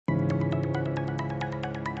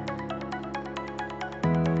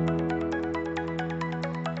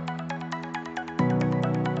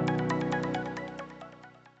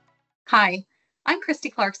Hi, I'm Christie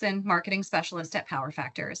Clarkson, Marketing Specialist at Power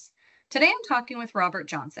Factors. Today I'm talking with Robert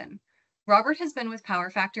Johnson. Robert has been with Power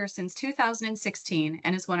Factors since 2016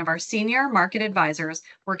 and is one of our senior market advisors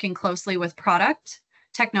working closely with product,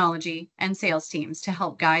 technology, and sales teams to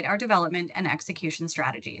help guide our development and execution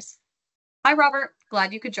strategies. Hi, Robert.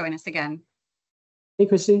 Glad you could join us again. Hey,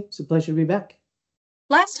 Christy. It's a pleasure to be back.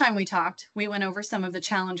 Last time we talked, we went over some of the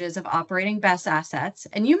challenges of operating BESS assets,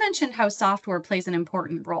 and you mentioned how software plays an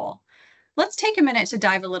important role. Let's take a minute to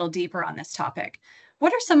dive a little deeper on this topic.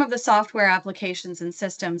 What are some of the software applications and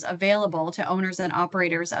systems available to owners and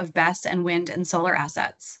operators of BESS and wind and solar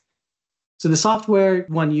assets? So the software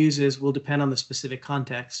one uses will depend on the specific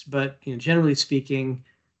context, but generally speaking,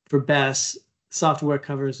 for BESS, software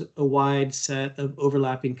covers a wide set of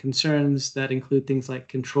overlapping concerns that include things like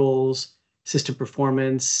controls, system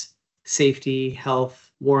performance, safety, health,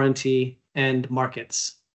 warranty, and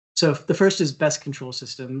markets. So the first is BESS control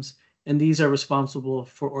systems, and these are responsible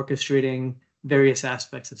for orchestrating various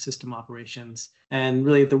aspects of system operations. And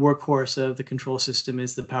really the workhorse of the control system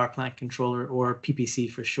is the power plant controller, or PPC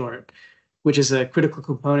for short, which is a critical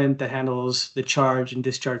component that handles the charge and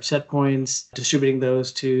discharge set points, distributing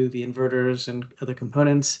those to the inverters and other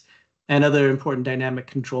components, and other important dynamic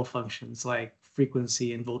control functions like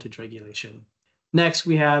frequency and voltage regulation. Next,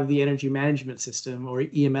 we have the energy management system, or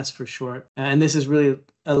EMS for short. And this is really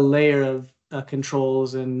a layer of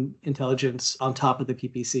controls and intelligence on top of the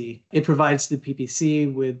PPC. It provides the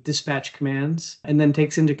PPC with dispatch commands and then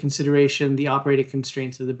takes into consideration the operating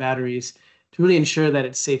constraints of the batteries to really ensure that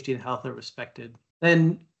its safety and health are respected.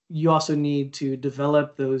 Then you also need to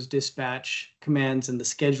develop those dispatch commands and the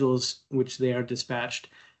schedules which they are dispatched.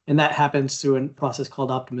 And that happens through a process called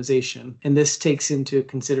optimization. And this takes into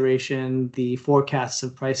consideration the forecasts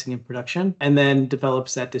of pricing and production, and then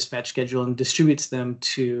develops that dispatch schedule and distributes them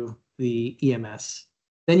to the EMS.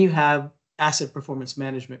 Then you have asset performance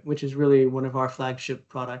management, which is really one of our flagship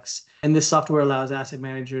products. And this software allows asset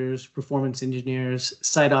managers, performance engineers,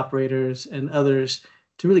 site operators, and others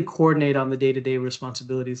to really coordinate on the day-to-day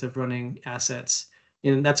responsibilities of running assets.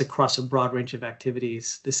 And that's across a broad range of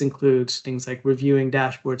activities. This includes things like reviewing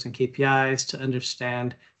dashboards and KPIs to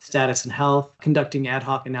understand status and health, conducting ad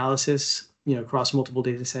hoc analysis, across multiple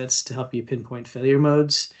data sets to help you pinpoint failure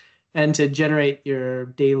modes, and to generate your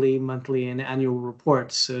daily, monthly, and annual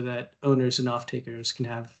reports so that owners and off-takers can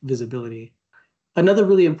have visibility. Another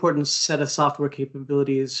really important set of software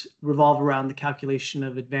capabilities revolve around the calculation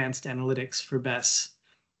of advanced analytics for BESS.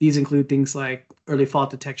 These include things like early fault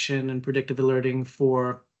detection and predictive alerting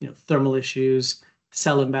for thermal issues,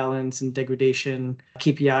 cell imbalance and degradation,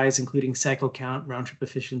 KPIs including cycle count, round trip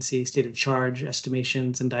efficiency, state of charge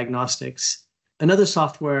estimations, and diagnostics. Another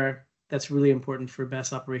software that's really important for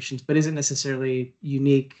BESS operations, but isn't necessarily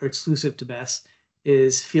unique or exclusive to BESS,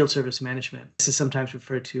 is field service management. This is sometimes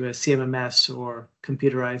referred to as CMMS, or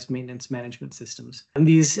computerized maintenance management systems. And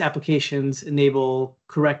these applications enable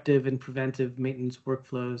corrective and preventive maintenance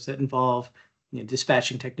workflows that involve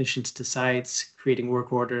dispatching technicians to sites, creating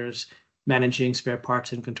work orders, managing spare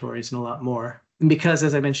parts inventories, and a lot more. And because,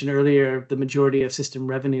 as I mentioned earlier, the majority of system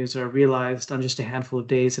revenues are realized on just a handful of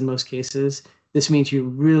days in most cases, this means you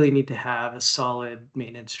really need to have a solid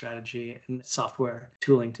maintenance strategy and software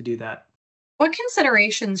tooling to do that. What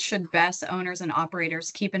considerations should BESS owners and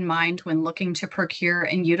operators keep in mind when looking to procure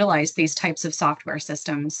and utilize these types of software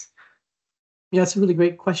systems? Yeah, that's a really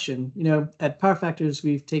great question. At Power Factors,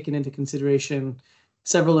 we've taken into consideration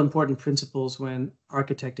several important principles when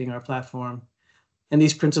architecting our platform. And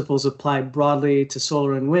these principles apply broadly to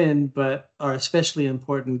solar and wind, but are especially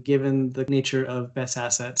important given the nature of BESS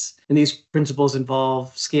assets. And these principles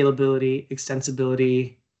involve scalability,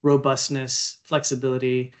 extensibility, robustness,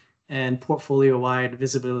 flexibility, and portfolio-wide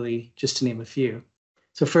visibility, just to name a few.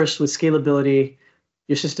 So first, with scalability,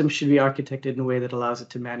 your system should be architected in a way that allows it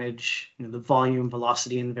to manage the volume,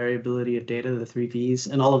 velocity, and variability of data, the 3 Vs,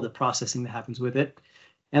 and all of the processing that happens with it.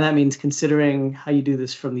 And that means considering how you do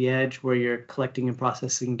this from the edge, where you're collecting and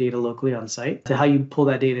processing data locally on site, to how you pull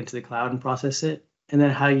that data into the cloud and process it, and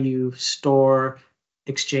then how you store,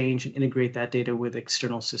 exchange, and integrate that data with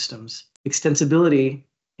external systems. Extensibility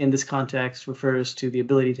in this context refers to the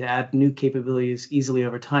ability to add new capabilities easily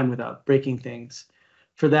over time without breaking things.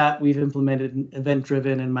 For that, we've implemented an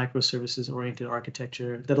event-driven and microservices-oriented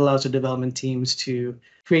architecture that allows our development teams to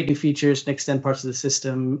create new features and extend parts of the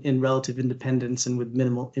system in relative independence and with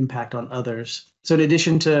minimal impact on others. So in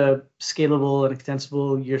addition to scalable and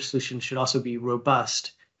extensible, your solution should also be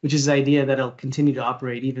robust, which is the idea that it'll continue to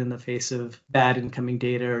operate even in the face of bad incoming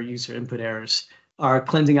data or user input errors. Our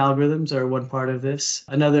cleansing algorithms are one part of this.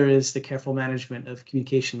 Another is the careful management of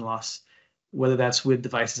communication loss. whether that's with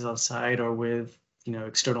devices on site or with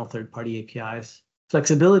external third-party APIs.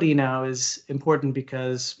 Flexibility now is important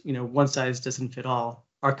because one size doesn't fit all.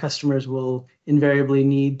 Our customers will invariably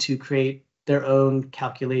need to create their own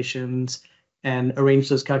calculations and arrange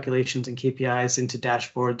those calculations and KPIs into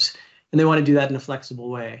dashboards, and they want to do that in a flexible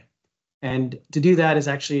way. And to do that is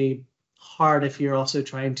actually hard if you're also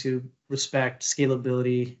trying to respect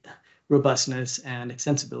scalability, robustness, and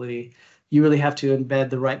extensibility. You really have to embed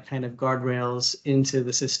the right kind of guardrails into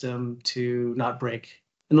the system to not break.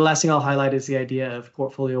 And the last thing I'll highlight is the idea of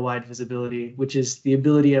portfolio-wide visibility, which is the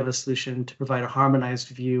ability of a solution to provide a harmonized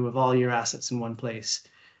view of all your assets in one place.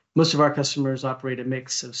 Most of our customers operate a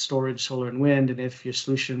mix of storage, solar, and wind, and if your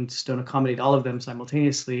solutions don't accommodate all of them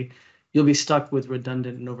simultaneously, you'll be stuck with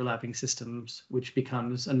redundant and overlapping systems, which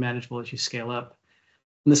becomes unmanageable as you scale up.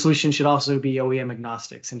 And the solution should also be OEM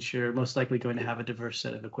agnostic, since you're most likely going to have a diverse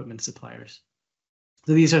set of equipment suppliers.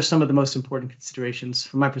 So these are some of the most important considerations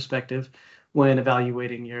from my perspective when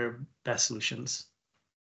evaluating your BESS solutions.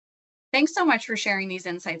 Thanks so much for sharing these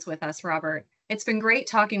insights with us, Robert. It's been great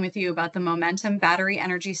talking with you about the momentum battery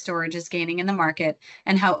energy storage is gaining in the market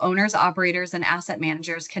and how owners, operators, and asset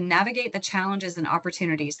managers can navigate the challenges and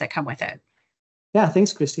opportunities that come with it. Yeah,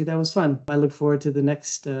 thanks, Christy. That was fun. I look forward to the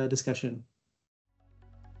next discussion.